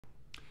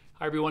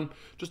Hi everyone.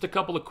 Just a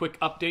couple of quick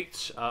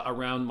updates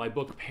around my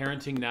book,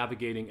 Parenting,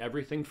 Navigating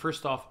Everything.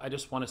 First off, I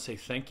just want to say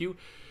thank you.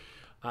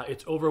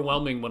 It's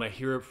overwhelming when I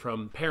hear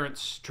from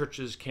parents,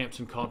 churches, camps,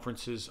 and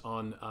conferences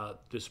on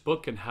this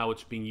book and how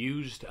it's being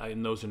used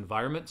in those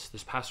environments.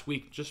 This past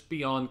week, just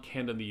beyond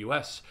Canada and the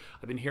US,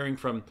 I've been hearing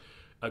from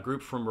a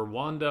group from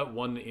Rwanda,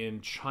 one in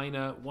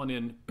China, one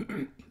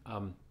in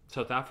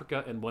South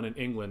Africa, and one in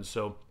England.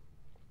 So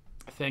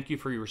thank you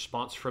for your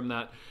response from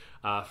that.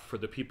 For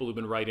the people who've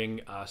been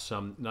writing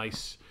some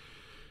nice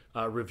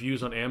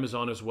reviews on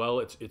Amazon as well,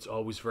 it's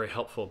always very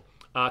helpful.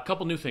 A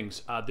couple new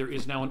things. There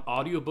is now an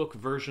audiobook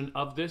version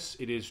of this.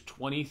 It is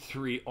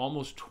 23,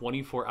 almost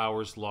 24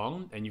 hours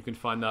long, and you can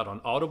find that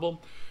on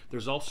Audible.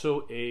 There's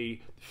also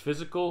a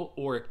physical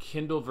or a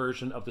Kindle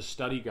version of the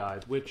study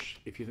guide,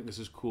 which, if you think this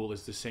is cool,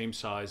 is the same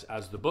size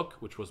as the book,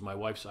 which was my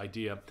wife's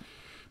idea.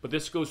 But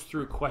this goes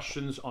through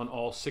questions on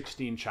all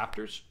 16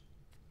 chapters,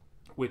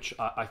 which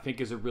I think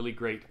is a really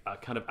great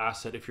kind of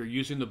asset if you're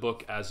using the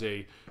book as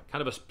a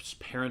kind of a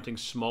parenting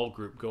small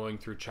group going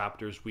through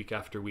chapters week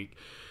after week.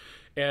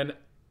 And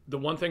the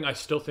one thing I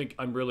still think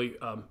I'm really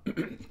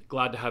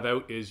glad to have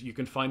out is you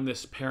can find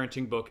this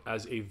parenting book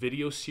as a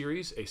video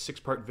series, a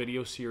 6-part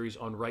video series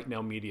on Right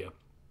Now Media.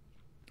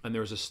 And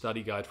there's a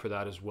study guide for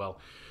that as well.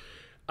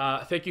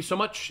 Thank you so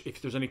much.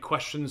 If there's any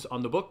questions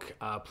on the book,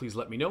 please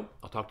let me know.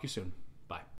 I'll talk to you soon. Bye.